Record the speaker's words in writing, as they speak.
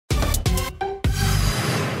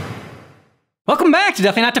Welcome back to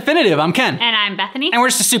Definitely Not Definitive. I'm Ken. And I'm Bethany. And we're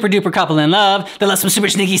just a super duper couple in love that loves some super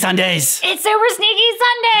sneaky Sundays. It's Super Sneaky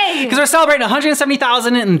Sunday! Because we're celebrating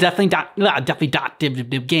 170,000 and definitely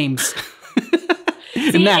games.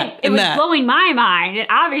 See, it was blowing my mind. And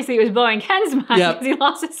obviously it was blowing Ken's mind because he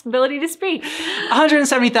lost his ability to speak.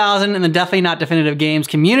 170,000 in the Definitely Not Definitive Games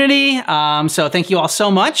community. So thank you all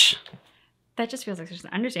so much. That just feels like such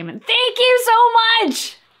an understatement. Thank you so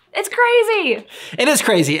much! It's crazy. It is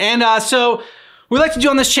crazy. And so what we like to do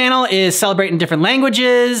on this channel is celebrate in different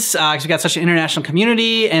languages because we've got such an international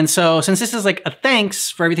community. And so since this is like a thanks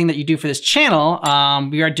for everything that you do for this channel,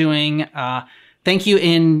 we are doing thank you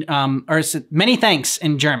in, or many thanks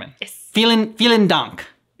in German. Yes. Vielen Dank.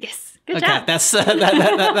 Yes. Good job. That's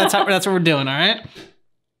what we're doing, all right?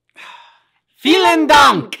 Vielen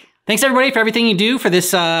Dank. Thanks everybody for everything you do for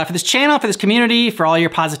this channel, for this community, for all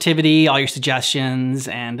your positivity, all your suggestions,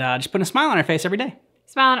 and just putting a smile on our face every day.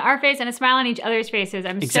 Smile on our face and a smile on each other's faces.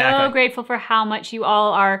 I'm so grateful for how much you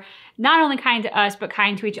all are not only kind to us, but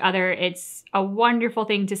kind to each other. It's a wonderful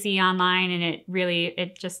thing to see online, and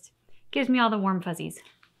it just gives me all the warm fuzzies.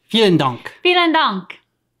 Vielen Dank. Vielen Dank.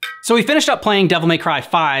 So we finished up playing Devil May Cry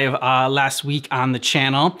 5 last week on the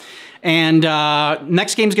channel. And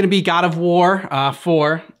next game is going to be God of War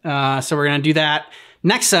 4. So we're going to do that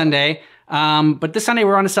next Sunday. But this Sunday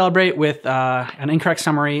we're on to celebrate with an incorrect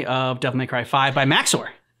summary of Devil May Cry 5 by Maxor.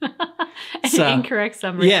 An incorrect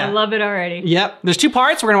summary. Yeah. I love it already. Yep. There's 2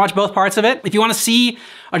 parts. We're going to watch both parts of it. If you want to see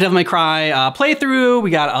our Devil May Cry playthrough, we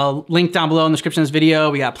got a link down below in the description of this video.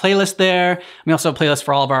 We got a playlist there. We also have a playlist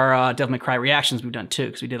for all of our Devil May Cry reactions we've done too,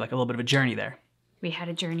 because we did like a little bit of a journey there. We had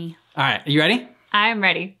a journey. All right. Are you ready? I'm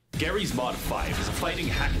ready. Garry's Mod 5 is a fighting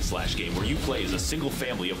hack-and-slash game where you play as a single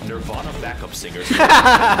family of Nirvana backup singers struggling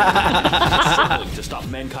to stop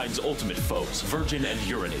mankind's ultimate foes, Virgin and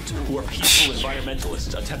Urinate, who are peaceful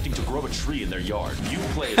environmentalists attempting to grow a tree in their yard. You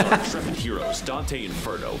play as our intrepid heroes, Dante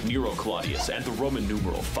Inferno, Nero Claudius, and the Roman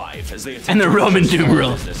numeral 5 as they attempt to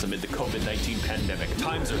business amid the COVID-19 pandemic.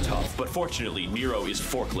 Times are tough, but fortunately, Nero is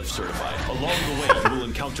forklift certified. Along the way, you will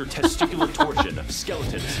encounter testicular torsion,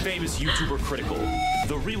 skeletons, famous YouTuber Critical,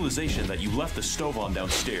 the realization that you left the stove on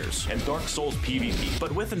downstairs, and Dark Souls PvP.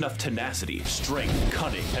 But with enough tenacity, strength,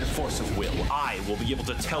 cunning, and force of will, I will be able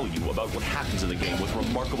to tell you about what happens in the game with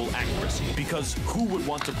remarkable accuracy. Because who would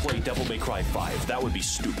want to play Devil May Cry 5? That would be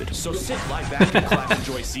stupid. So sit, lie back, and clap,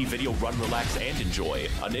 enjoy, see video, run, relax, and enjoy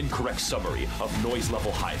an incorrect summary of Noise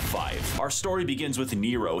Level High 5. Our story begins with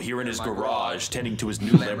Nero here in his garage, tending to his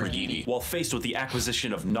new Lamborghini. While faced with the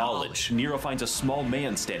acquisition of knowledge, Nero finds a small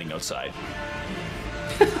man standing outside.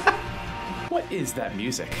 What is that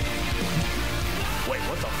music? Wait,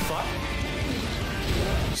 what the fuck?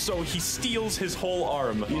 So he steals his whole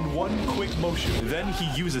arm in one quick motion. Then he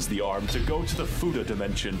uses the arm to go to the Fuda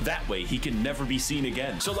dimension. That way he can never be seen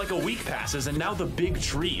again. So like a week passes and now the big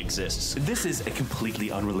tree exists. This is a completely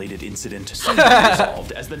unrelated incident. Soon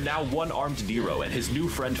resolved as the now one-armed Nero and his new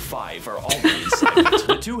friend 5 are already inside it.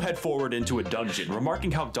 The two head forward into a dungeon,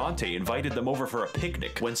 remarking how Dante invited them over for a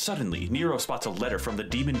picnic, when suddenly Nero spots a letter from the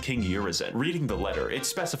Demon King Urizen. Reading the letter, it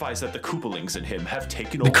specifies that the Koopalings and him have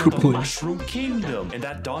taken over the Mushroom Kingdom, and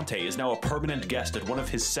that Dante is now a permanent guest at one of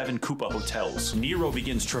his 7 Koopa hotels. Nero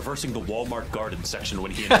begins traversing the Walmart garden section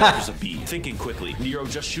when he encounters a bee. Thinking quickly, Nero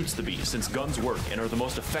just shoots the bee, since guns work and are the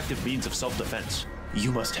most effective means of self-defense.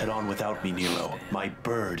 You must head on without me, Nero. My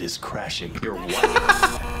bird is crashing. Your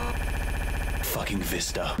what? Fucking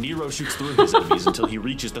Vista. Nero shoots through his enemies until he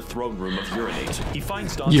reaches the throne room of Urinate. He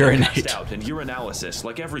finds Dante passed out, and urinalysis,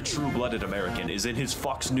 like every true-blooded American, is in his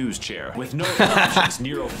Fox News chair. With no options,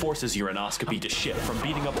 Nero forces urinoscopy to shift from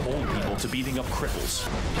beating up old people to beating up cripples.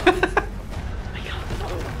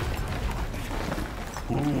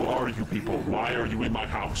 Who are you people? Why are you in my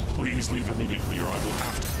house? Please leave immediately or I will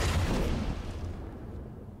have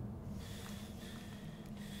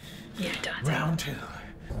to. Yeah, Dante. Round 2.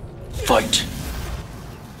 Fight!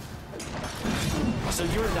 So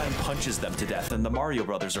Uridine punches them to death, and the Mario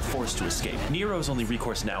brothers are forced to escape. Nero's only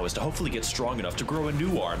recourse now is to hopefully get strong enough to grow a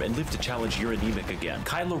new arm and live to challenge Uranemic again.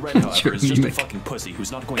 Kylo Ren, however, is just a fucking pussy who's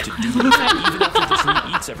not going to do that. Even after the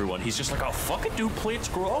tree eats everyone, he's just like, oh, fuck it, dude, plants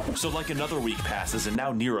grow. So like another week passes, and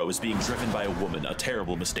now Nero is being driven by a woman, a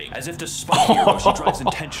terrible mistake. As if to spite Nero, she drives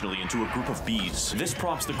intentionally into a group of bees. This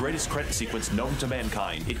prompts the greatest credit sequence known to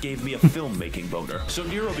mankind. It gave me a filmmaking boner. So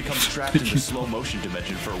Nero becomes trapped in the slow motion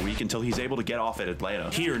dimension for a week until he's able to get off it at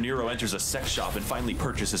Atlanta. Here, Nero enters a sex shop and finally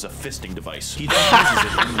purchases a fisting device. He then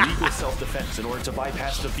uses it in legal self-defense in order to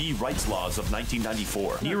bypass the V rights laws of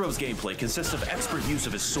 1994. Nero's gameplay consists of expert use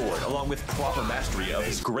of his sword, along with proper mastery of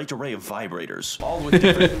his great array of vibrators, all with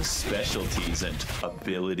different specialties and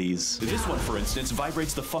abilities. This one, for instance,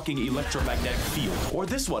 vibrates the fucking electromagnetic field, or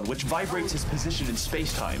this one, which vibrates his position in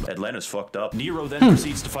space-time. Atlanta's fucked up. Nero then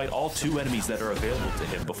proceeds to fight all 2 enemies that are available to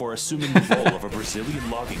him before assuming the role of a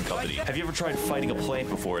Brazilian logging company. Have you ever tried fighting a plant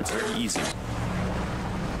before? It's very easy.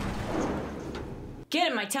 Get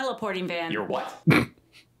in my teleporting van. You're what?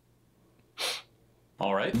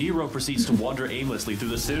 Alright. Nero proceeds to wander aimlessly through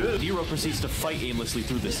the city. Nero proceeds to fight aimlessly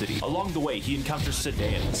through the city. Along the way, he encounters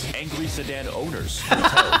sedans, angry sedan owners,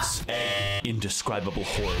 hotels, and indescribable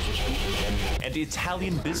horrors, and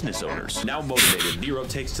Italian business owners. Now motivated, Nero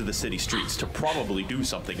takes to the city streets to probably do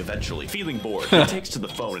something eventually. Feeling bored, he takes to the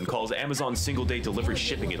phone and calls Amazon single-day delivery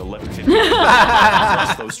shipping at 11:50.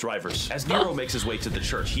 Bless those drivers. As Nero makes his way to the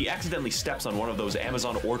church, he accidentally steps on one of those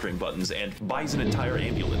Amazon ordering buttons and buys an entire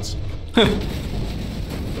ambulance.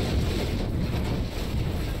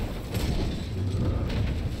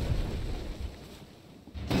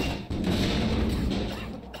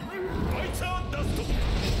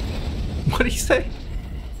 What did he say?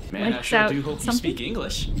 Man, I sure do hope you speak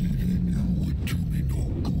English.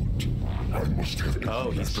 Oh,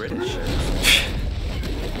 he's British.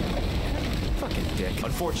 Fucking dick.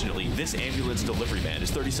 Unfortunately, this ambulance delivery man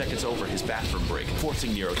is 30 seconds over his bathroom break,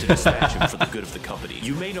 forcing Nero to dispatch him for the good of the company.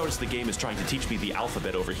 You may notice the game is trying to teach me the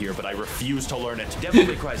alphabet over here, but I refuse to learn it. Devil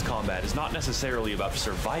May Cry's combat is not necessarily about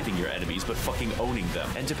surviving your enemies, but fucking owning them.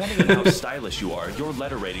 And depending on how stylish you are, your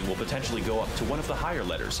letter rating will potentially go up to one of the higher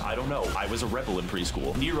letters. I don't know. I was a rebel in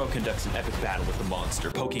preschool. Nero conducts an epic battle with the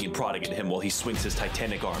monster, poking and prodding at him while he swings his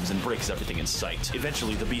titanic arms and breaks everything in sight.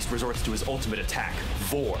 Eventually, the beast resorts to his ultimate attack,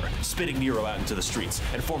 Vor, spitting Nero out into the streets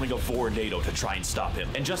and forming a Vornado to try and stop him.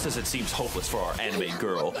 And just as it seems hopeless for our anime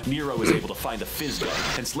girl, Nero is able to find the fizz gun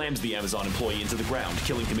and slams the Amazon employee into the ground,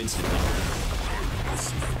 killing him instantly.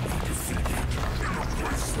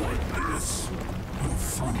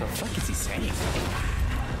 What the fuck is he saying?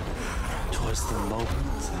 'Twas the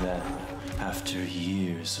moment that, after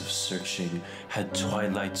years of searching, had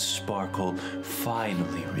Twilight Sparkle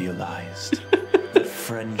finally realized that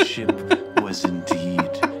friendship was indeed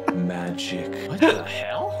magic. What the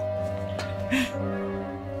hell?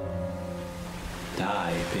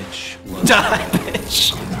 Die, bitch. Die,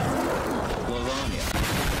 bitch.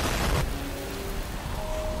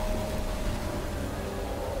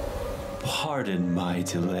 Pardon my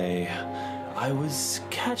delay. I was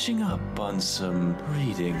catching up on some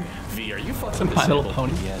reading. V, are you fucking My Little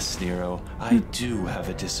Pony? Yes, Nero. I do have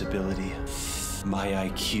a disability. My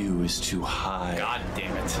IQ is too high. God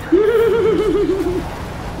damn it.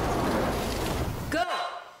 Go!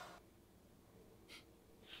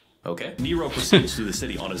 Okay. Nero proceeds through the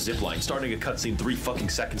city on a zipline, starting a cutscene 3 fucking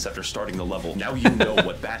seconds after starting the level. Now you know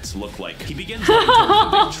what bats look like. He begins running towards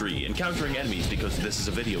the big tree, encountering enemies because this is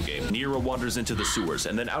a video game. Nero wanders into the sewers,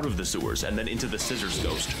 and then out of the sewers, and then into the Scissors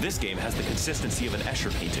Ghost. This game has the consistency of an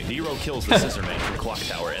Escher painting. Nero kills the Scissor Man from Clock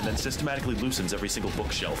Tower, and then systematically loosens every single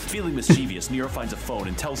bookshelf. Feeling mischievous, Nero finds a phone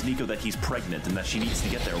and tells Nico that he's pregnant and that she needs to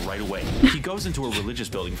get there right away. He goes into a religious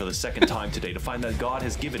building for the 2nd time today to find that God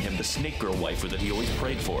has given him the snake girl waifu that he always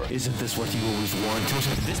prayed for. Isn't this what you always wanted?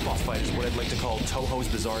 This boss fight is what I'd like to call Toho's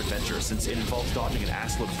Bizarre Adventure, since it involves dodging an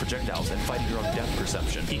assload of projectiles and fighting your own depth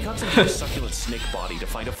perception. He cuts into a succulent snake body to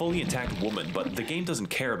find a fully intact woman, but the game doesn't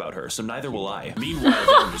care about her, so neither will I. Meanwhile,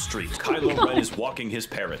 down the street, Kylo Ren is walking his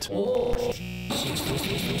parrot.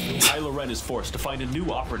 Kylo Ren is forced to find a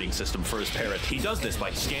new operating system for his parrot. He does this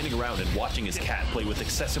by scanning around and watching his cat play with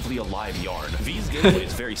excessively alive yarn. V's gameplay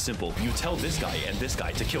is very simple. You tell this guy and this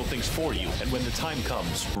guy to kill things for you, and when the time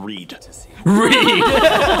comes, read. Read!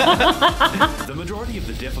 The majority of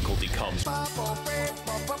the difficulty comes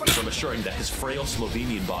from assuring that his frail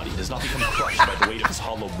Slovenian body does not become crushed by the weight of his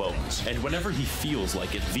hollow bones. And whenever he feels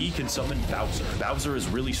like it, V can summon Bowser. Bowser is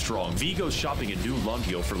really strong. V goes shopping in New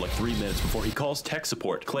Longio for like 3 minutes before he calls tech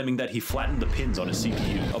support, claiming that he flattened the pins on his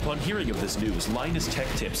CPU. Upon hearing of this news, Linus Tech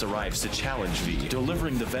Tips arrives to challenge V,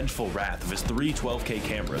 delivering the vengeful wrath of his 3 12K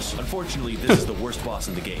cameras. Unfortunately, this is the worst boss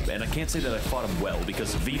in the game, and I can't say that I fought him well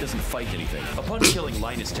because V doesn't fight anything. Upon killing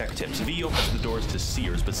Linus Tech Tips, V opens the doors to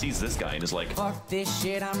Sears, but sees this guy and is like, fuck this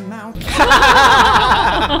shit, I'm out.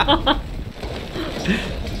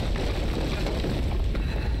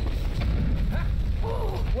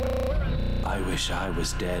 I wish I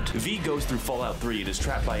was dead. V goes through Fallout 3 and is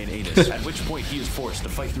trapped by an anus, at which point he is forced to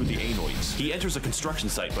fight through the anoids. He enters a construction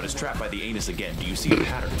site but is trapped by the anus again. Do you see a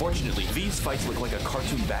pattern? Fortunately, V's fights look like a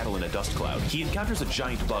cartoon battle in a dust cloud. He encounters a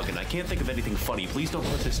giant bug and I can't think of anything funny. Please don't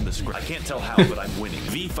put this in the script. I can't tell how, but I'm winning.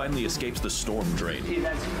 V finally escapes the storm drain.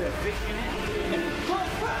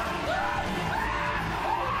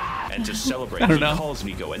 And to celebrate, he calls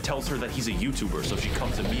Nico and tells her that he's a YouTuber, so she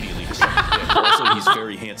comes immediately to suck his dick. Also, he's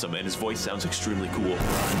very handsome and his voice sounds extremely cool.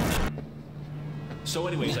 So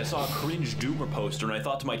anyways, I saw a cringe Doomer poster and I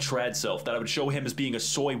thought to my trad self that I would show him as being a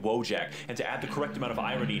soy Wojak and to add the correct amount of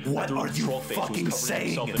irony. What are you fucking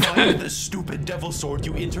saying? Find this stupid devil sword,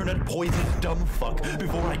 you internet poisoned dumb fuck,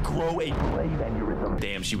 before I grow a brain aneurysm.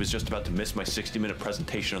 Damn, she was just about to miss my 60-minute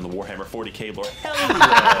presentation on the Warhammer 40k lore.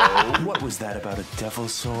 Hello! What was that about a devil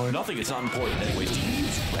sword? Nothing, it's not important. Anyways, do you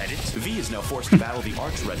use Reddit? V is now forced to battle the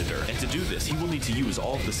Arch Redditor, and to do this, he will need to use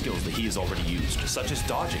all of the skills that he has already used, such as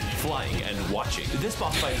dodging, flying, and watching. This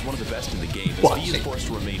boss fight is one of the best in the game, as V is forced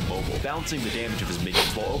to remain mobile, balancing the damage of his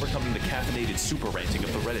minions while overcoming the caffeinated super ranting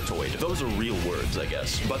of the Redditoid. Those are real words, I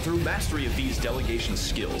guess. But through mastery of V's delegation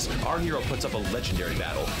skills, our hero puts up a legendary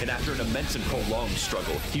battle, and after an immense and prolonged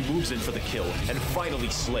struggle, he moves in for the kill and finally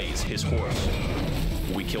slays his horse.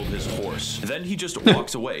 We killed his horse. Then he just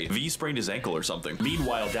walks away. V sprained his ankle or something.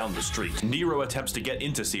 Meanwhile, down the street, Nero attempts to get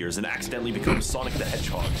into Sears and accidentally becomes Sonic the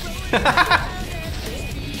Hedgehog.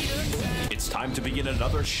 It's time to begin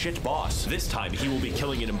another shit boss. This time, he will be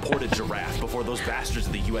killing an imported giraffe before those bastards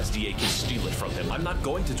at the USDA can steal it from him. I'm not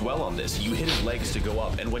going to dwell on this. You hit his legs to go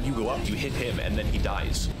up, and when you go up, you hit him, and then he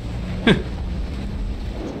dies.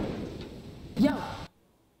 Yo.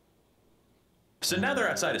 So now they're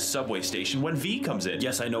outside a subway station when V comes in.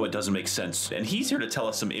 Yes, I know it doesn't make sense, and he's here to tell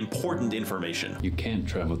us some important information. You can't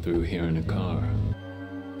travel through here in a car.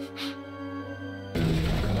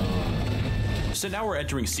 So now we're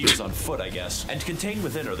entering Sears on foot, I guess, and contained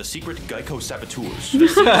within are the secret Geico saboteurs. The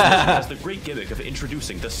Sears has the great gimmick of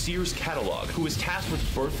introducing the Sears catalog, who is tasked with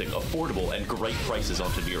birthing affordable and great prices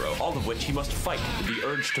onto Nero, all of which he must fight the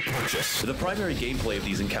urge to purchase. The primary gameplay of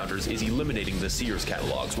these encounters is eliminating the Sears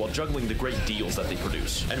catalogs while juggling the great deals that they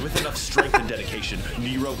produce. And with enough strength and dedication,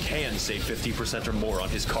 Nero can save 50% or more on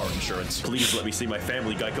his car insurance. Please let me see my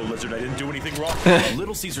family, Geico Lizard. I didn't do anything wrong.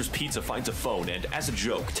 Little Caesar's Pizza finds a phone and, as a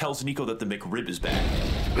joke, tells Nico that the McRib is back.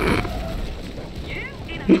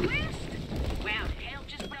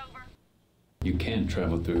 You can't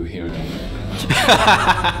travel through here.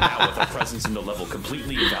 Now, with our presence in the level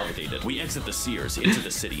completely invalidated, we exit the Sears into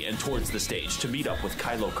the city and towards the stage to meet up with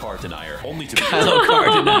Kylo Car Denier, only to be Kylo Car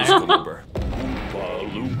Denier. Number.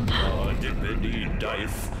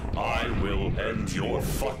 I will end your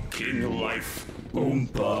fucking life.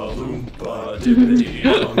 Oompa loompa dippity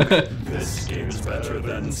dunk. This game's better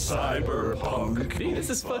than Cyberpunk. Hey, this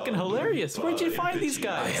is fucking hilarious. Where'd you find these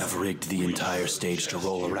guys? I have rigged the entire stage to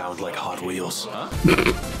roll around like Hot Wheels. Huh?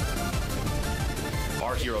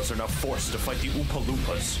 Our heroes are now forced to fight the Oompa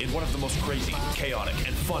Loompas in one of the most crazy, chaotic,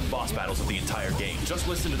 and fun boss battles of the entire game. Just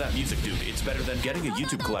listen to that music, dude. It's better than getting a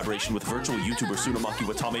YouTube collaboration with virtual YouTuber Tsunamaki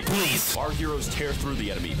Watame. Please! Our heroes tear through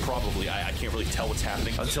the enemy. Probably, I can't really tell what's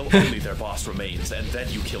happening, until only their boss remains, and then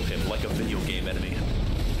you kill him like a video game enemy.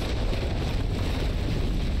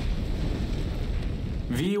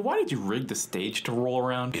 V, why did you rig the stage to roll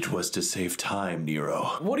around? It was to save time,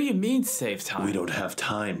 Nero. What do you mean save time? We don't have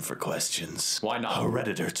time for questions. Why not? A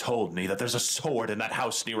Redditor told me that there's a sword in that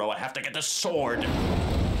house, Nero. I have to get the sword.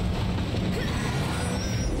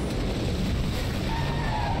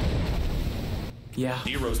 Yeah.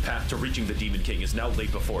 Nero's path to reaching the Demon King is now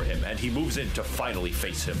laid before him, and he moves in to finally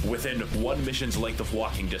face him. Within one mission's length of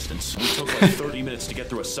walking distance, we took like 30 minutes to get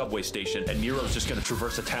through a subway station, and Nero's just gonna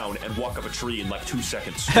traverse a town and walk up a tree in like 2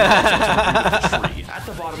 seconds. At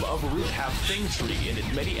the bottom of a root half thing tree, and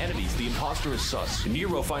in many enemies, the imposter is sus.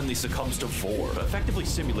 Nero finally succumbs to Vor, effectively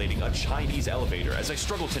simulating a Chinese elevator as I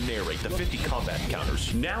struggle to narrate the 50 combat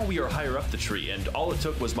encounters. Now we are higher up the tree, and all it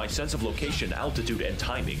took was my sense of location, altitude, and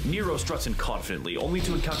timing. Nero struts in confidently, only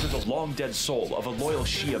to encounter the long-dead soul of a loyal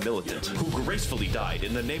Shia militant, who gracefully died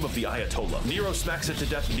in the name of the Ayatollah. Nero smacks it to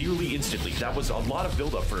death nearly instantly. That was a lot of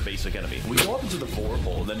build-up for a basic enemy. We go up into the Vor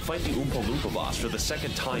hole and then fight the Oompa Loompa boss for the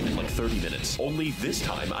second time in like 30 minutes. Only this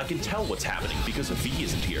time, I can tell what's happening because V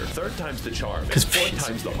isn't here. Third time's the charm, and fourth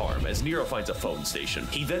time's the harm, as Nero finds a phone station.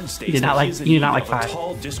 He then states that he is in need of a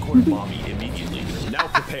tall Discord mommy immediately. Now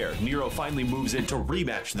prepare, Nero finally moves in to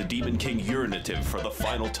rematch the Demon King Urinative for the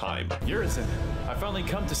final time. Urizen. I finally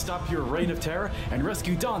come to stop your reign of terror and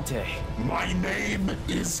rescue Dante. My name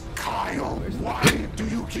is Kyle. Why do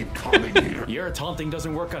you keep coming here? Your taunting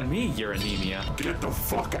doesn't work on me, your anemia. Get the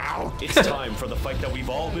fuck out. It's time for the fight that we've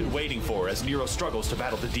all been waiting for as Nero struggles to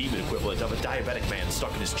battle the demon equivalent of a diabetic man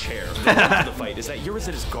stuck in his chair. The point of the fight is that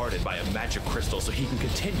Urizen is guarded by a magic crystal so he can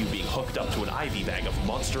continue being hooked up to an IV bag of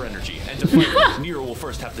monster energy. And to fight, Nero will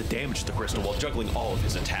first have to damage the crystal while juggling all of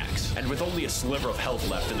his attacks. And with only a sliver of health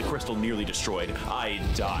left and the crystal nearly destroyed, I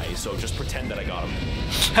die, so just pretend that I got him.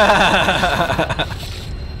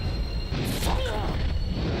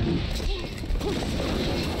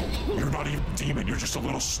 You're not even a demon, you're just a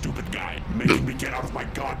little stupid guy. Making me get out of my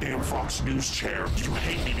goddamn Fox News chair. You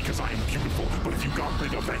hate me because I am beautiful, but if you got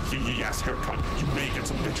rid of that yee-yee-ass haircut, you may get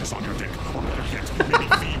some bitches on your dick. Or better yet, maybe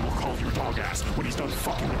V will call you dog ass when he's done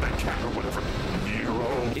fucking with that cat or whatever.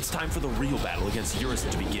 Nero. It's time for the real battle against Urizen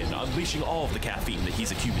to begin, unleashing all of the caffeine that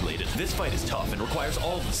he's accumulated. This fight is tough and requires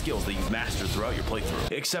all of the skills that you've mastered throughout your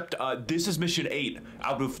playthrough. Except, this is mission 8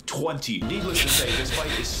 out of 20. Needless to say, this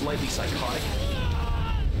fight is slightly psychotic.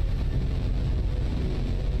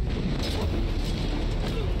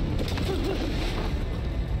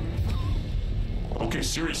 Okay,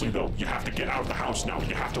 seriously though, you have to get out of the house now.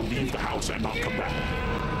 You have to leave the house and not come back.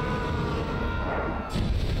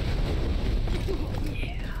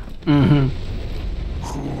 Mm-hmm.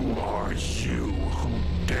 Who are you?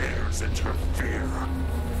 Who dares interfere?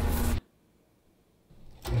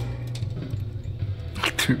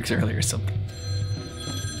 3 weeks earlier or something.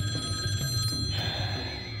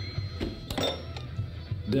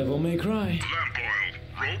 Devil may cry. Lamp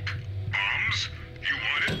oil, rope, bombs. You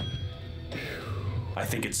want it? I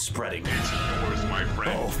think it's spreading. It's yours, my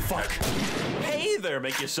friend. Oh, fuck. Hey there,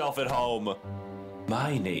 make yourself at home.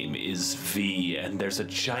 My name is V, and there's a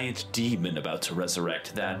giant demon about to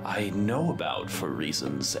resurrect that I know about for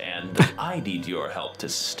reasons, and I need your help to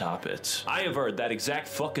stop it. I have heard that exact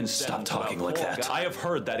fucking sentence. Stop talking like that. I have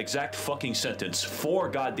heard that exact fucking sentence 4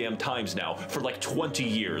 goddamn times now for like 20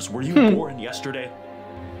 years. Were you born yesterday?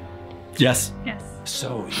 Yes. Yes.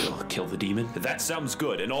 So you'll kill the demon? That sounds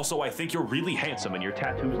good, and also I think you're really handsome and your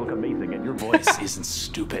tattoos look amazing and your voice isn't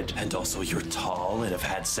stupid. And also you're tall and have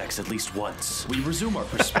had sex at least once. We resume our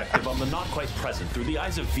perspective on the not quite present through the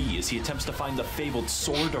eyes of V as he attempts to find the fabled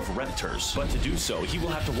Sword of Redditors. But to do so, he will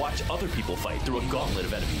have to watch other people fight through a gauntlet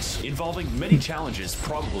of enemies, involving many challenges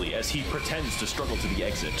probably as he pretends to struggle to the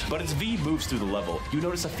exit. But as V moves through the level, you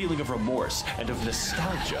notice a feeling of remorse and of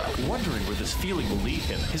nostalgia, wondering where this feeling will lead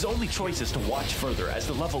him. His only choice is to watch further as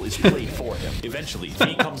the level is played for him. Eventually,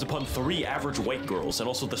 V comes upon 3 average white girls and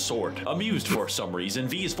also the sword. Amused for some reason,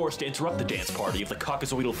 V is forced to interrupt the dance party of the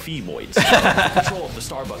caucasoidal femoids. Control of the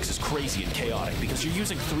Starbucks is crazy and chaotic because you're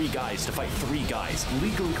using 3 guys to fight 3 guys,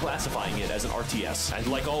 legally classifying it as an RTS. And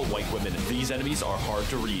like all white women, these enemies are hard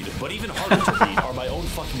to read. But even harder to read are my own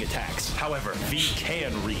fucking attacks. However, V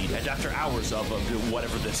can read, and after hours of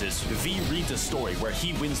whatever this is, V reads a story where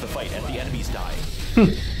he wins the fight and the enemies die.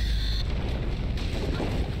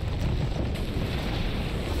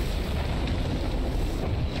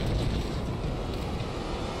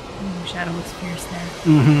 Shadow looks fierce there.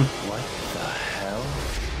 Mm-hmm. What the hell?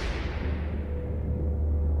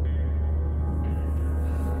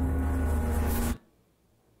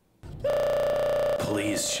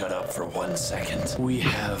 Please shut up for 1 second. We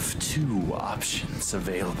have 2 options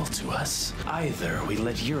available to us. Either we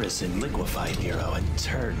let Urizen liquefy Nero and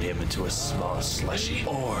turn him into a small slushy,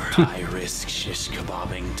 or I risk shish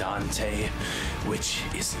kebabbing Dante, which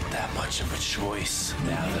isn't that much of a choice.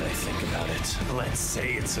 Now that I think about it, let's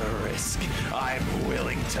say it's a risk I'm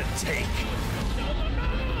willing to take.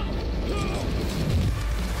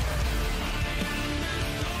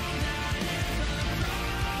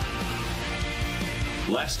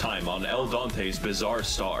 Last time on El Dante's Bizarre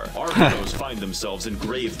Star, our heroes find themselves in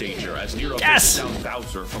grave danger as Nero faces down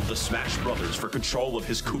Bowser from the Smash Brothers for control of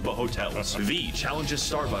his Koopa hotels. V challenges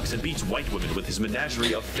Starbucks and beats white women with his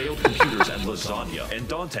menagerie of failed computers and lasagna. And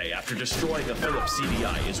Dante, after destroying a Philips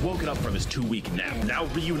CDI, is woken up from his 2-week nap. Now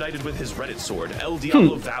reunited with his Reddit sword, El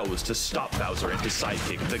Diablo vows to stop Bowser and his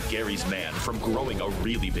sidekick, the Gary's Man, from growing a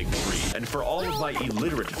really big tree. And for all of my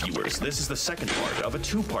illiterate viewers, this is the second part of a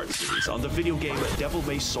 2-part series on the video game Devil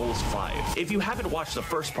May Souls 5. If you haven't watched the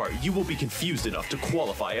first part, you will be confused enough to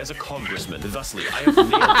qualify as a congressman. Thusly, I have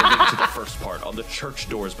nailed the link to the first part on the church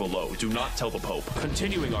doors below. Do not tell the Pope.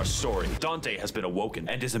 Continuing our story, Dante has been awoken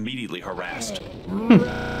and is immediately harassed.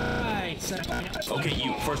 Okay,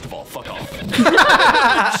 you, first of all, fuck off.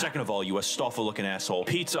 Second of all, you Astolfo-looking asshole,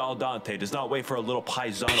 Pizza al Dante does not wait for a little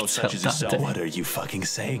paisano such as yourself. What are you fucking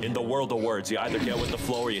saying? In the world of words, you either get with the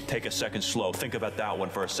flow or you take a second slow. Think about that one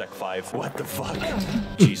for a sec 5. What the fuck?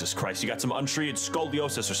 Jesus Christ, you got some untreated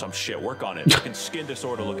scoliosis or some shit. Work on it. Fucking skin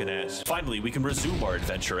disorder looking ass. Finally, we can resume our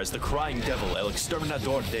adventure as the crying devil, El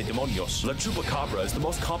Exterminador de Demonios. La Chupacabra is the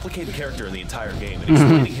most complicated character in the entire game, and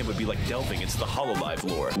explaining him would be like delving into the Hololive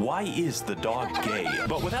lore. Why is the dog gay?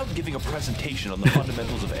 But without giving a presentation on the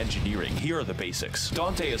fundamentals of engineering, here are the basics.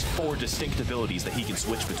 Dante has 4 distinct abilities that he can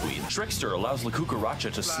switch between. Trickster allows La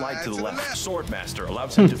Cucaracha to slide to the left. Swordmaster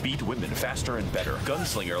allows him to beat women faster and better.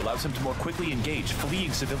 Gunslinger allows him to more quickly engage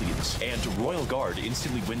fleeing civilians. And Royal Guard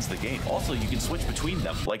instantly wins the game. Also, you can switch between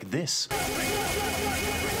them, like this.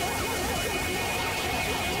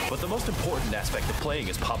 But the most important aspect of playing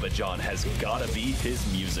as Papa John has gotta be his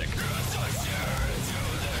music.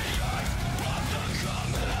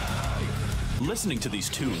 Listening to these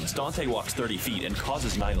tunes, Dante walks 30 feet and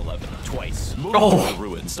causes 9/11 twice. Moving through the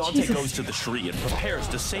ruins, Dante goes to the tree and prepares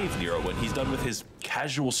to save Nero when he's done with his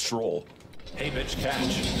casual stroll. Hey bitch,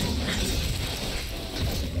 catch.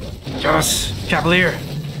 Yes, Cavalier.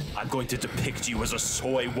 I'm going to depict you as a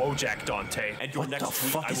soy Wojak, Dante. And your next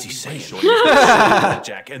fuck is he saying?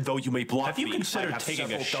 Wojak, and though you may block Have you me, considered I have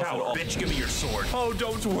taking a several shower? Bitch, give me your sword. Oh,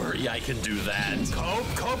 don't worry, I can do that.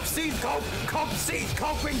 Cope seed,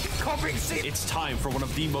 coping seed. It's time for one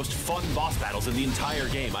of the most fun boss battles in the entire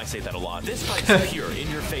game. I say that a lot. This fight's a pure,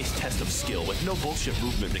 in-your-face test of skill with no bullshit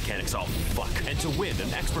movement mechanics. Oh, fuck. And to win,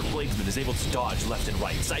 an expert bladesman is able to dodge left and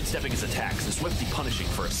right, sidestepping his attacks and swiftly punishing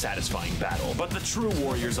for a satisfying battle. But the true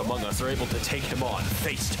warriors among us are able to take him on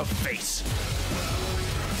face to face.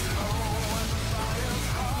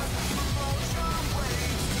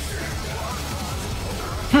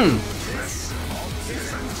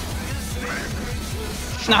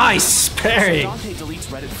 Nice parry. Dante deletes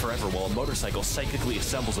Reddit forever while a motorcycle psychically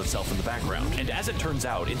assembles itself in the background. And as it turns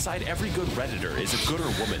out, inside every good Redditor is a gooder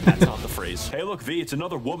woman. That's not the phrase. Hey look, V, it's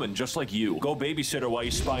another woman just like you. Go babysit her while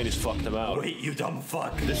your spine is fucked them out. Wait, you dumb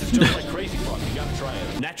fuck. This is just like crazy fuck. You gotta try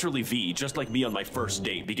it. Naturally, V, just like me on my first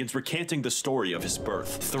date, begins recanting the story of his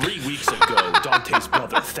birth. 3 weeks ago, Dante's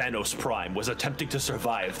brother Thanos Prime was attempting to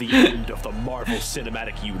survive the end of the Marvel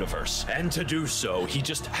Cinematic Universe. And to do so, he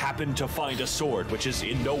just happened to find a sword, which is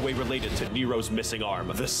in no way related to Nero's missing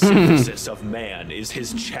arm. The synthesis of man is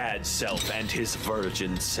his Chad self and his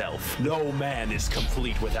virgin self. No man is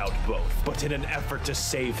complete without both, but in an effort to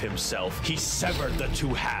save himself, he severed the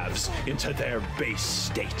two halves into their base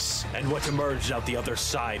states. And what emerged out the other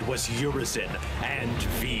side was Urizen and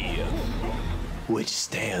V, which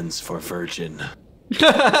stands for virgin.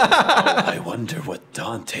 I wonder what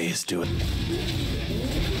Dante is doing.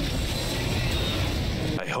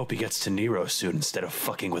 I hope he gets to Nero soon instead of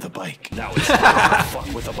fucking with a bike. Now it's time to fuck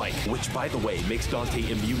with a bike, which by the way makes Dante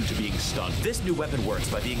immune to being stunned. This new weapon works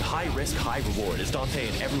by being high risk, high reward, as Dante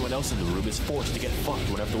and everyone else in the room is forced to get fucked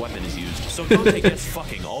whenever the weapon is used. So Dante gets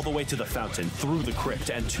fucking all the way to the fountain, through the crypt,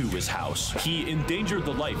 and to his house. He endangered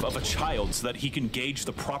the life of a child so that he can gauge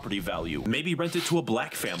the property value. Maybe rent it to a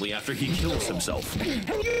black family after he kills himself.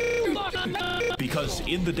 Because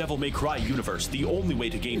in the Devil May Cry universe, the only way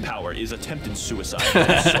to gain power is attempted suicide.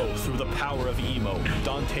 So, through the power of emo,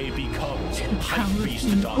 Dante becomes Hype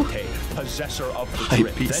Beast Dante, possessor of the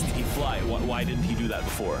drip. Then he fly. Why didn't he do that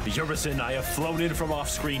before? Urizen, I have flown in from off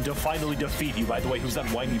screen to finally defeat you. By the way, who's that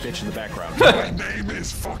whiny bitch in the background? My name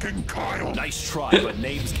is fucking Kyle. Nice try, but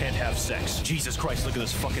names can't have sex. Jesus Christ, look at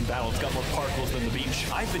this fucking battle. It's got more particles than the beach.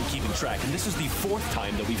 I've been keeping track, and this is the 4th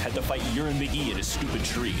time that we've had to fight Urine McGee in his stupid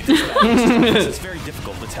tree. It's very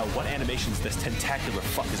difficult to tell what animations this tentacular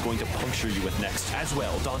fuck is going to puncture you with next. As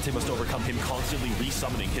well, Dante must overcome him constantly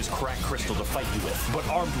resummoning his crack crystal to fight you with. But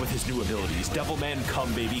armed with his new abilities, Devilman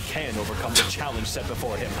Cum Baby can overcome the challenge set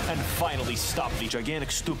before him and finally stop the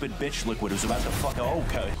gigantic stupid bitch liquid who's about to fuck.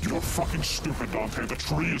 Okay. You're fucking stupid, Dante. The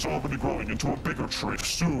tree is already growing into a bigger tree.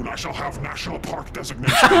 Soon I shall have national park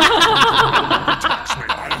designation. Tax me.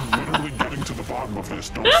 I am literally getting to the bottom of this.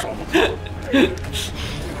 Don't follow me.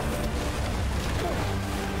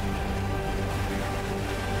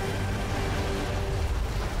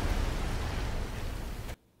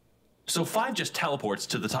 So 5 just teleports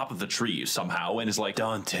to the top of the tree somehow and is like,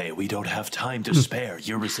 Dante, we don't have time to spare.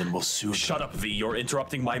 Urizen will soon. Shut up, V. You're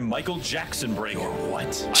interrupting my Michael Jackson break. Or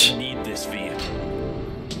what? I need this, V.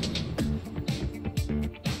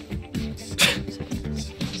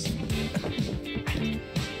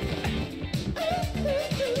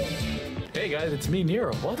 Hey guys, it's me,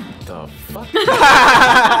 Nero. What the fuck?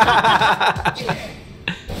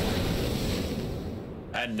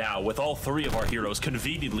 And And now, with all three of our heroes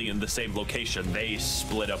conveniently in the same location, they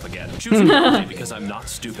split up again. Choosing Dante because I'm not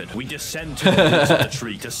stupid, we descend to the roots of the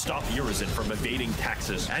tree to stop Urizen from evading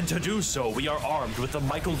taxes. And to do so, we are armed with the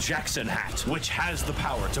Michael Jackson hat, which has the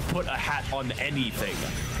power to put a hat on anything.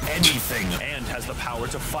 Anything. And has the power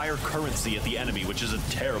to fire currency at the enemy, which is a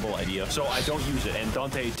terrible idea. So I don't use it, and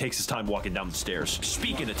Dante takes his time walking down the stairs.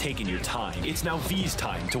 Speaking of taking your time, it's now V's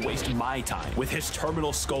time to waste my time. With his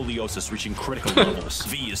terminal scoliosis reaching critical levels,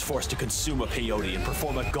 V is forced to consume a peyote and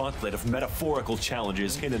perform a gauntlet of metaphorical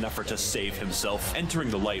challenges in an effort to save himself.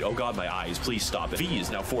 Entering the light, oh god, my eyes, please stop it. V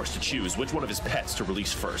is now forced to choose which one of his pets to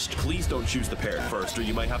release first. Please don't choose the parrot first, or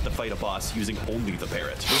you might have to fight a boss using only the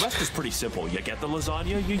parrot. The rest is pretty simple. You get the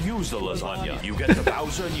lasagna, you use the lasagna. You get the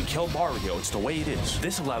Bowser and you kill Mario. It's the way it is.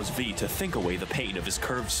 This allows V to think away the pain of his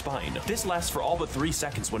curved spine. This lasts for all but 3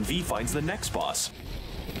 seconds when V finds the next boss.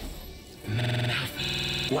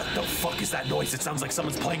 What the fuck is that noise? It sounds like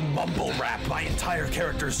someone's playing mumble rap. My entire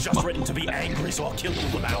character is just written to be angry, so I'll kill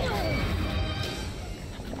them out.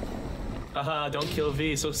 Don't kill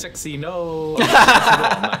V, so sexy, no.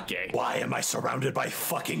 I'm not gay. Why am I surrounded by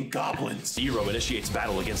fucking goblins? Zero initiates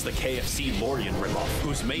battle against the KFC Lorian ripoff,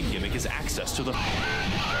 whose main gimmick is access to the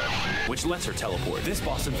which lets her teleport. This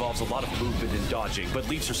boss involves a lot of movement and dodging, but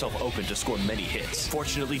leaves herself open to score many hits.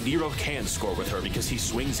 Fortunately, Nero can score with her because he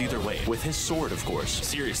swings either way. With his sword, of course.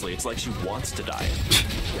 Seriously, it's like she wants to die.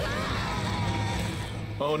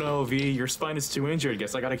 Oh no, V, your spine is too injured.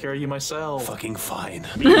 Guess I gotta carry you myself. Fucking fine.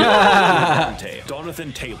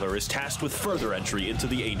 Jonathan Taylor is tasked with further entry into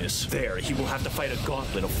the anus. There, he will have to fight a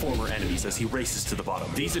gauntlet of former enemies as he races to the bottom.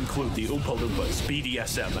 These include the Oompa Loompas,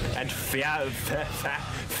 BDSM, and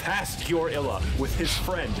Fast Cure Illa with his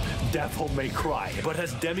friend, Devil May Cry. But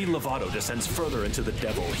as Demi Lovato descends further into the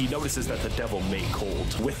devil, he notices that the devil may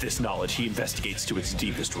cold. With this knowledge, he investigates to its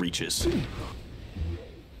deepest reaches.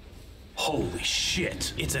 Holy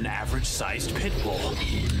shit, it's an average-sized pit bull.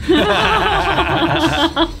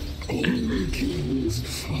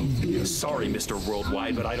 Sorry, Mr.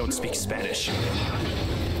 Worldwide, but I don't speak Spanish.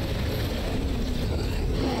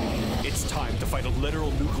 It's time to fight a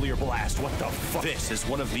literal nuclear blast. What the fuck? This is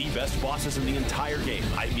one of the best bosses in the entire game.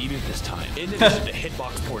 I mean it this time. In addition to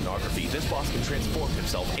hitbox pornography, this boss can transform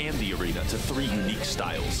himself and the arena to 3 unique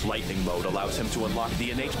styles. Lightning mode allows him to unlock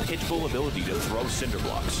the innate pitbull ability to throw cinder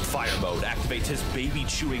blocks. Fire mode activates his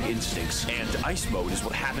baby-chewing instincts. And ice mode is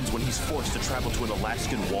what happens when he's forced to travel to an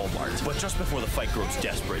Alaskan Walmart. But just before the fight grows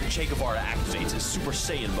desperate, Che Guevara activates his Super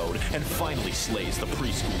Saiyan mode and finally slays the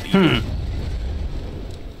preschool evil.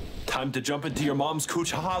 Time to jump into your mom's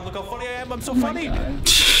cooch. Haha, look how funny I am. I'm so funny.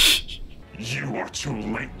 You are too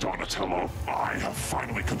late, Donatello. I have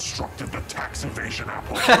finally constructed the tax evasion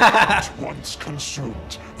apple. But once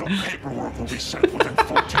consumed, the paperwork will be sent within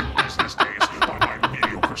 14 business days by my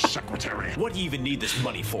mediocre secretary. What do you even need this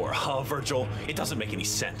money for, huh, Virgil? It doesn't make any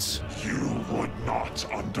sense. You would not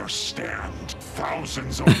understand.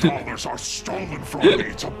 Thousands of dollars are stolen from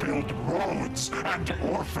me to build roads and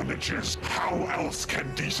orphanages. How else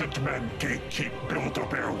can decent men gatekeep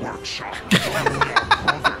Build-A-Bear Workshop? We are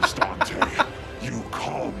brothers, Dante. You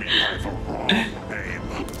call me by the wrong name.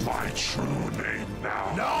 My true name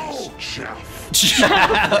now is Jeff.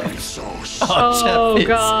 Jeff. So oh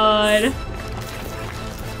God.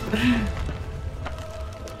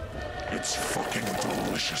 It's fucking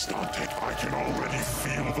delicious, Dante. I can already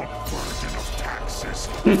feel the burden of taxes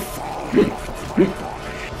falling off of my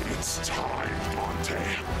body. It's time, Dante,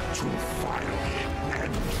 to finally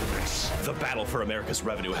end this. The battle for America's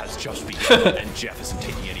revenue has just begun, and Jeff isn't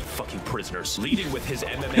taking any fucking prisoners. Leading with his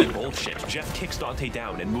MMA bullshit, Jeff kicks Dante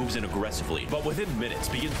down and moves in aggressively, but within minutes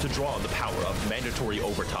begins to draw on the power of mandatory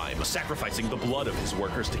overtime, sacrificing the blood of his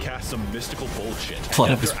workers to cast some mystical bullshit.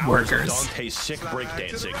 Blood of his workers. Dante's sick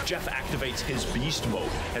breakdancing, Jeff activates his beast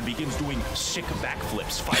mode and begins doing sick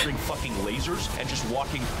backflips, firing fucking lasers, and just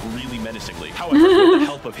walking really menacingly. However, with the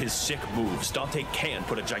help of his sick moves, Dante can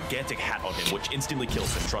put a gigantic hat on him, which instantly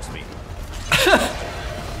kills him, trust me.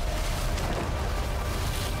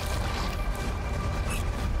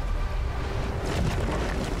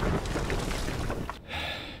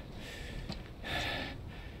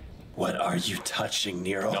 What are you touching,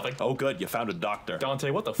 Nero? Nothing. Oh good, you found a doctor.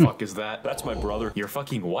 Dante, what the fuck is that? That's my brother. You're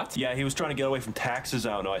fucking what? Yeah, he was trying to get away from taxes.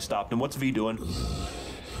 I don't know, I stopped him. What's V doing?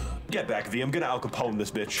 Get back, V. I'm gonna Al Capone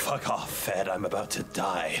this bitch. Fuck off, Fed. I'm about to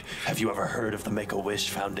die. Have you ever heard of the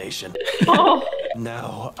Make-A-Wish Foundation? Oh.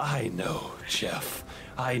 Now, I know, Jeff.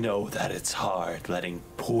 I know that it's hard letting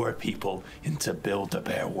poor people into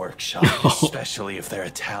Build-A-Bear Workshop, especially if they're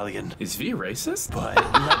Italian. Is V racist? But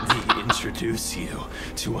let me introduce you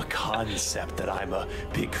to a concept that I'm a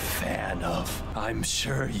big fan of. I'm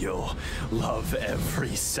sure you'll love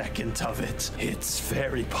every second of it. It's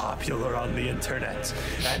very popular on the internet,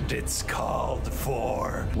 and it's called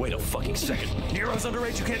for... Wait a fucking second. Nero's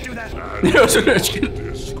underage, you can't do that! Nero's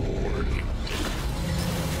underage. Discord.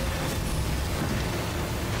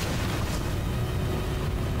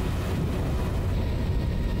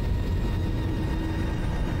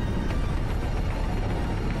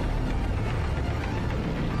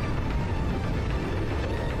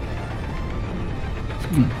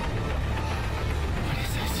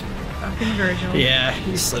 Fucking Virgil. Yeah,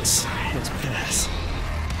 he looks badass.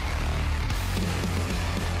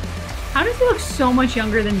 How does he look so much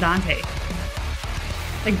younger than Dante?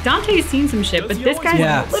 Like, Dante's seen some shit, but this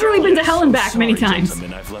guy's literally been to hell and back many times.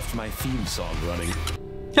 Gentlemen, I've left my theme song running.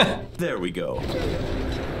 There we go.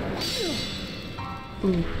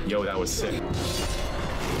 Yo, that was sick.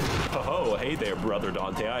 Oh, hey there, brother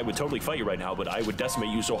Dante. I would totally fight you right now, but I would decimate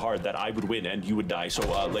you so hard that I would win and you would die. So,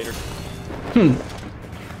 later.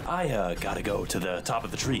 I, gotta go to the top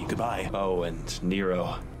of the tree. Goodbye. Oh, and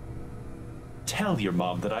Nero. Tell your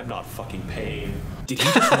mom that I'm not fucking paying. Did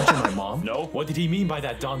he just mention my mom? No. What did he mean by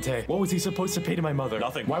that, Dante? What was he supposed to pay to my mother?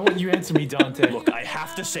 Nothing. Why wouldn't you answer me, Dante? Look, I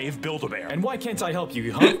have to save Build-A-Bear. And why can't I help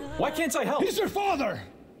you, huh? Why can't I help? He's your father!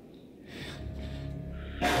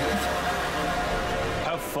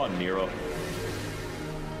 Have fun, Nero.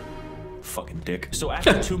 Fucking dick. So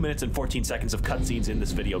after 2 minutes and 14 seconds of cutscenes in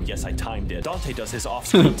this video, yes, I timed it, Dante does his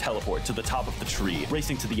off-screen teleport to the top of the tree,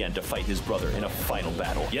 racing to the end to fight his brother in a final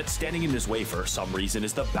battle. Yet standing in his way for some reason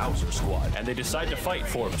is the Bowser Squad, and they decide to fight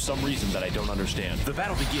for some reason that I don't understand. The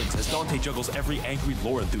battle begins as Dante juggles every angry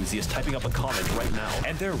lore enthusiast typing up a comment right now,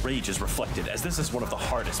 and their rage is reflected as this is one of the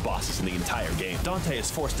hardest bosses in the entire game. Dante is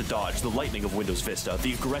forced to dodge the lightning of Windows Vista,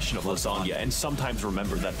 the aggression of Lasagna, and sometimes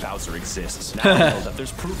remember that Bowser exists. Now I know that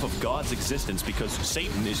there's proof of God's existence because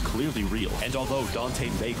Satan is clearly real, and although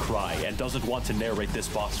Dante may cry and doesn't want to narrate this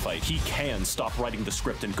boss fight, he can stop writing the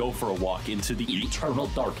script and go for a walk into the eternal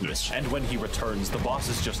darkness. And when he returns, the boss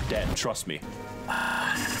is just dead, trust me.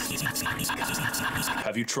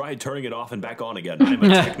 Have you tried turning it off and back on again? I'm a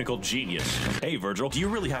technical genius. Hey, Virgil, do you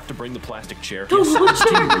really have to bring the plastic chair? Yes, I do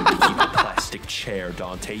need to keep a plastic chair,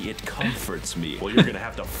 Dante. It comforts me. Well, you're gonna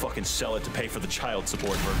have to fucking sell it to pay for the child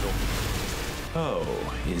support, Virgil. Oh,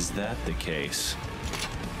 is that the case?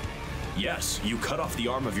 Yes, you cut off the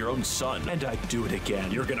arm of your own son, and I'd do it again.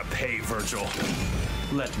 You're gonna pay, Virgil.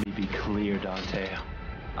 Let me be clear, Dante.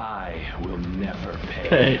 I will never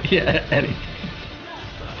pay. Yeah, Eddie.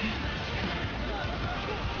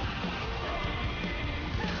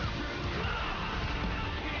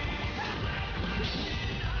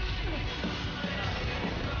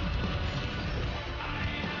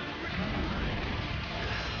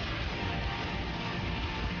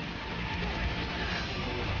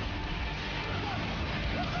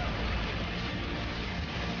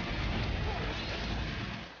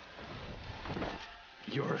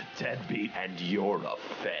 You're a deadbeat, and you're a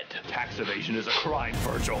fed. Tax evasion is a crime,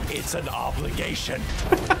 Virgil. It's an obligation.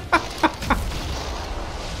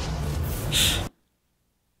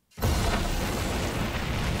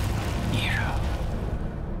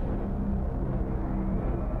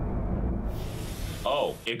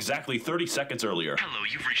 Oh, exactly 30 seconds earlier. Hello,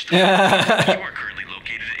 you've reached the You are currently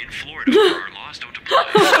located in Florida, where our laws don't apply.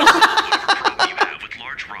 Whatever problem you have with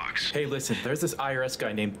large rocks. Hey, listen, there's this IRS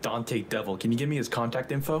guy named Dante Devil. Can you give me his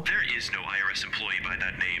contact info? There is no IRS employee by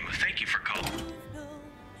that name. Thank you for calling.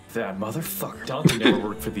 That motherfucker. Dante never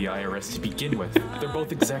worked for the IRS to begin with. They're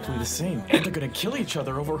both exactly the same. And they're gonna kill each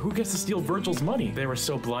other over who gets to steal Virgil's money. They were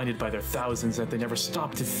so blinded by their thousands that they never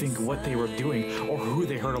stopped to think what they were doing or who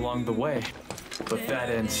they hurt along the way. But that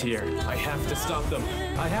ends here. I have to stop them.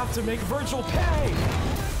 I have to make Virgil pay!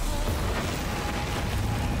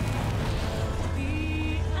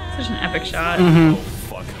 Such an epic shot. Oh,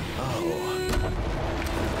 fuck.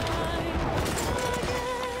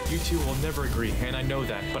 You two will never agree, and I know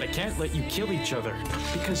that, but I can't let you kill each other,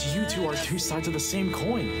 because you two are two sides of the same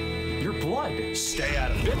coin. You're blood. Stay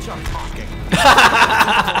out of it. Bitch, I'm talking.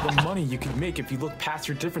 All the money you can make if you look past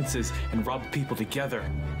your differences and rub people together.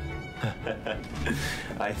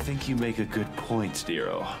 I think you make a good point,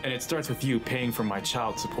 Nero. And it starts with you paying for my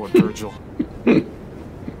child support, Virgil.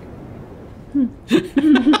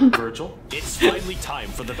 Virgil? It's finally time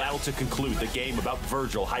for the battle to conclude. The game about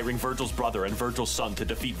Virgil hiring Virgil's brother and Virgil's son to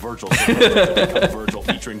defeat Virgil to become Virgil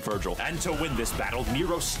featuring Virgil. And to win this battle,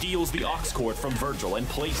 Nero steals the aux cord from Virgil and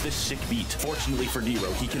plays this sick beat. Fortunately for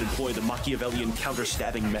Nero, he can employ the Machiavellian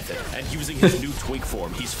counter-stabbing method. And using his new twink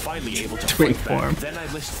form, he's finally able to twink fight back. form. Then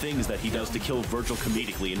I list things that he does to kill Virgil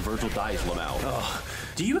comedically, and Virgil dies Lamau. Ugh.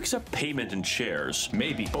 Do you accept payment in shares?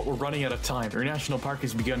 Maybe, but we're running out of time. Our national park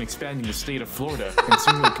has begun expanding the state of Florida, and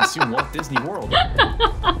soon we'll consume Walt Disney World.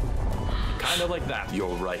 Kinda like that.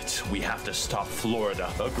 You're right. We have to stop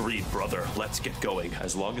Florida. Agreed, brother. Let's get going.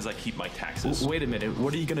 As long as I keep my taxes. Wait a minute.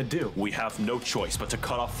 What are you gonna do? We have no choice but to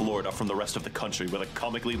cut off Florida from the rest of the country with a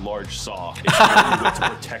comically large saw. It's the only way to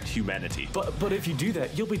protect humanity. But if you do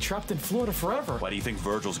that, you'll be trapped in Florida forever. Why do you think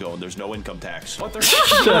Virgil's going? There's no income tax. But there's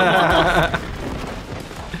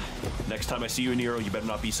Next time I see you, Nero, you better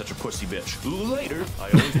not be such a pussy bitch. Later. I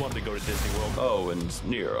always wanted to go to Disney World. Oh, and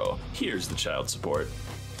Nero, here's the child support.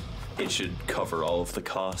 It should cover all of the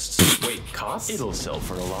costs. Wait, costs? It'll sell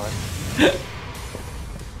for a lot.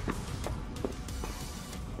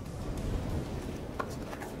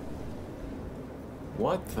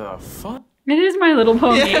 What the fuck? It is My Little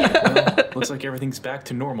Pony. Well, looks like everything's back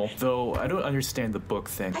to normal. Though I don't understand the book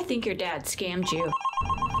thing. I think your dad scammed you.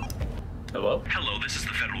 Hello? Hello, this is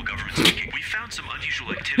the federal government speaking. We found some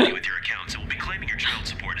unusual activity with your accounts and we'll be claiming your child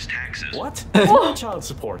support as taxes. What? What child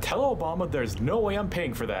support? Tell Obama there's no way I'm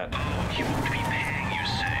paying for that. Oh, you won't be paying, you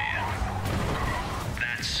say?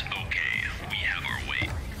 That's okay. We have our way.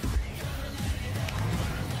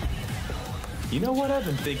 You know what? I've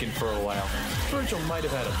been thinking for a while. Virgil might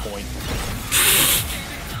have had a point.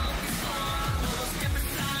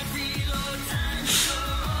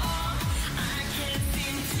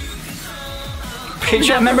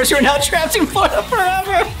 Patreon members who are now trapped in Florida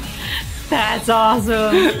forever. That's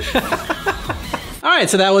awesome. All right,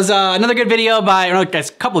 so that was another good video by, or a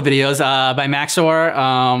couple of videos by Maxor.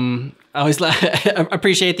 I always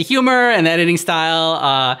appreciate the humor and the editing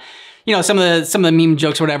style. You know, some of the meme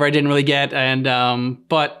jokes or whatever I didn't really get, and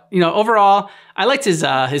but you know, overall, I liked his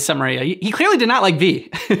summary. He clearly did not like V.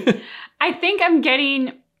 I think I'm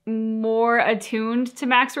getting more attuned to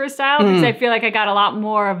Maxor's style because I feel like I got a lot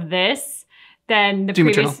more of this than the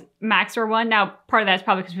previous Maxor one. Now, part of that's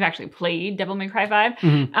probably because we've actually played Devil May Cry 5.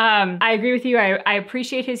 I agree with you. I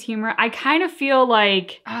appreciate his humor. I kind of feel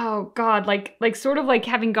like, oh God, like sort of like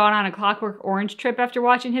having gone on a Clockwork Orange trip after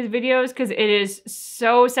watching his videos, because it is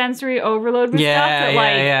so sensory overload with stuff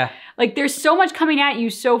that like there's so much coming at you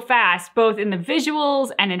so fast, both in the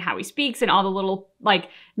visuals and in how he speaks and all the little like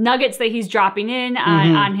nuggets that he's dropping in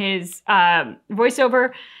on his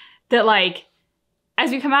voiceover, that like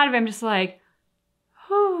as we come out of him, just like,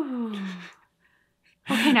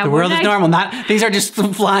 okay, now the world is normal. Not things are just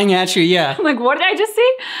flying at you. Yeah. I'm like, what did I just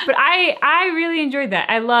see? But I really enjoyed that.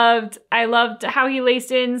 I loved how he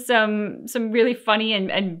laced in some really funny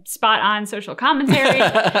and spot on social commentary.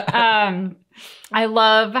 I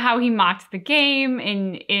love how he mocked the game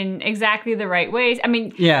in exactly the right ways. I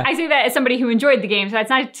mean, I say that as somebody who enjoyed the game, so that's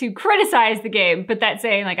not to criticize the game, but that's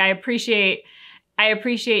saying like I appreciate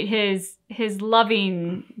his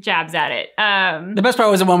loving jabs at it. The best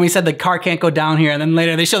part was the one we said the car can't go down here, and then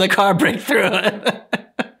later they show the car break through it.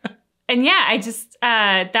 And yeah, I just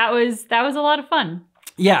that was a lot of fun.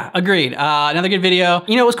 Yeah, agreed. Another good video.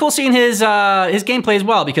 You know, it was cool seeing his gameplay as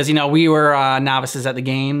well, because you know we were novices at the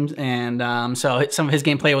games, and so some of his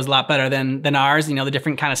gameplay was a lot better than ours. You know, the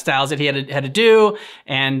different kind of styles that he had to do,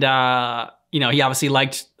 and you know, he obviously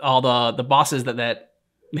liked all the bosses that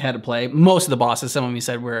we had to play. Most of the bosses, some of them he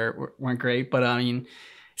said weren't great, but I mean, it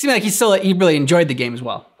seemed like he really enjoyed the game as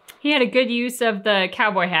well. He had a good use of the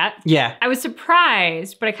cowboy hat. Yeah. I was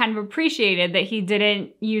surprised, but I kind of appreciated that he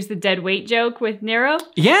didn't use the dead weight joke with Nero.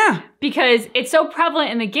 Yeah. Because it's so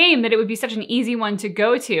prevalent in the game that it would be such an easy one to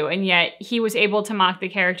go to, and yet he was able to mock the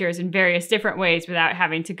characters in various different ways without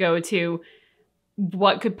having to go to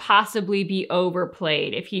what could possibly be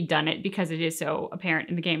overplayed if he'd done it, because it is so apparent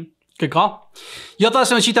in the game. Good call. You'll let us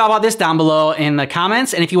know what you thought about this down below in the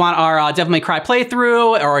comments. And if you want our Devil May Cry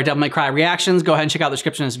playthrough or our Devil May Cry reactions, go ahead and check out the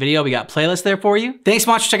description of this video. We got playlists there for you. Thanks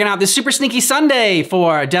so much for checking out this Super Sneaky Sunday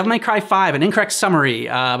for Devil May Cry 5, an incorrect summary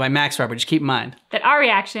by Max Rubber. Just keep in mind that our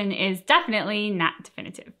reaction is definitely not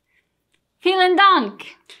definitive. Vielen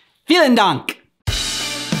Dank. Vielen Dank.